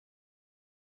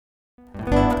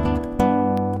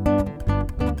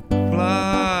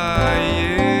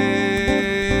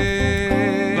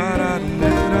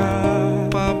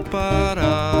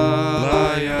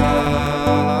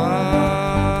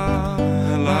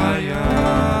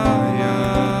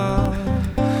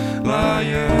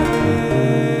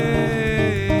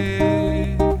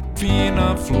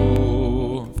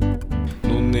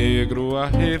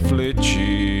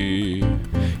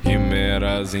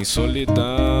Quimeras em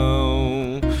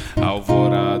solidão,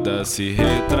 alvorada se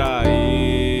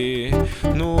retrair,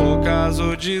 no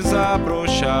ocaso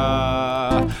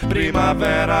desabrochar,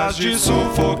 primaveras de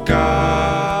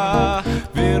sufocar,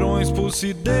 verões por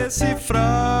se decifrar,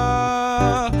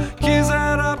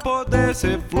 Quisera poder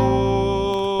ser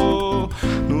flor,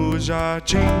 no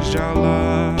Jardins de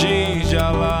Alá, de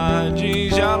Alá,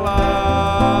 de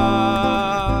Alá.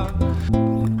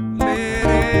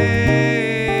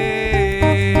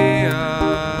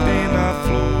 Fina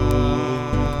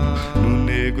Flor, no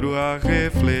negro a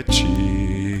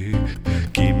refletir,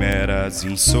 Quimeras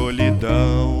em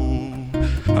solidão,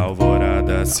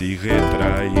 alvorada se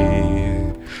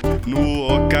retrair, no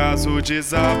ocaso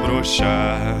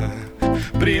desabrochar,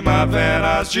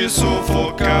 primaveras de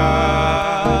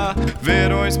sufocar,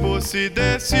 verões por se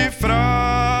decifrar,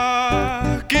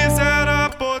 Quisera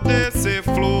poder ser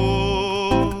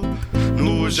flor,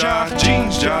 no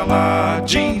Jardins de Alá,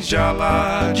 de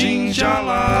Alá, de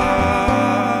Alá.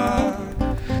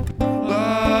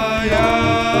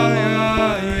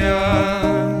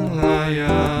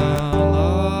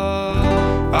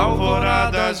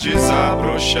 Alvoradas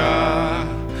desabrochar,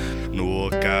 no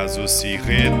ocaso se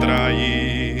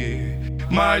retrair,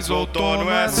 mas o outono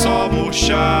é só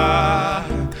murchar,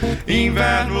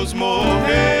 invernos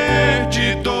morrer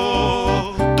de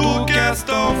dor. Tu que és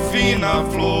tão fina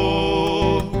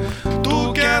flor,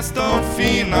 tu que és tão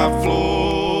fina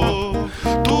flor,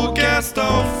 tu que és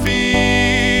tão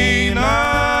fina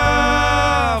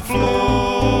flor.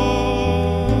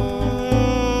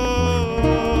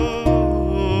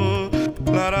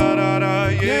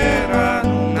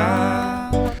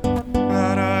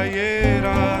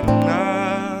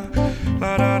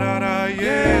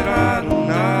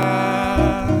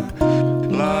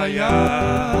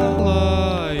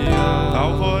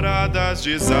 Alvoradas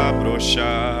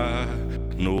desabrochar,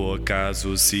 no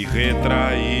ocaso se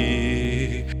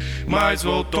retrair, mas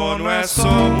o outono é só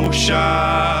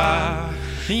murchar,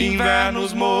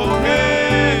 invernos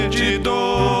morrer de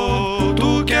dor.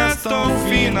 Tu que és tão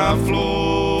fina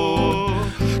flor,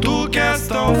 tu que és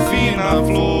tão fina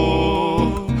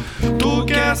flor, tu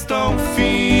que és tão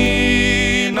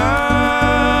fina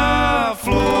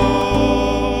flor.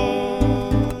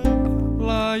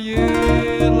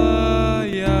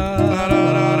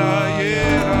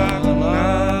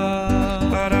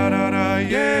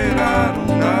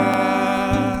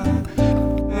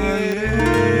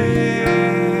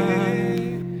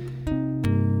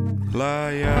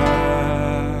 Laia.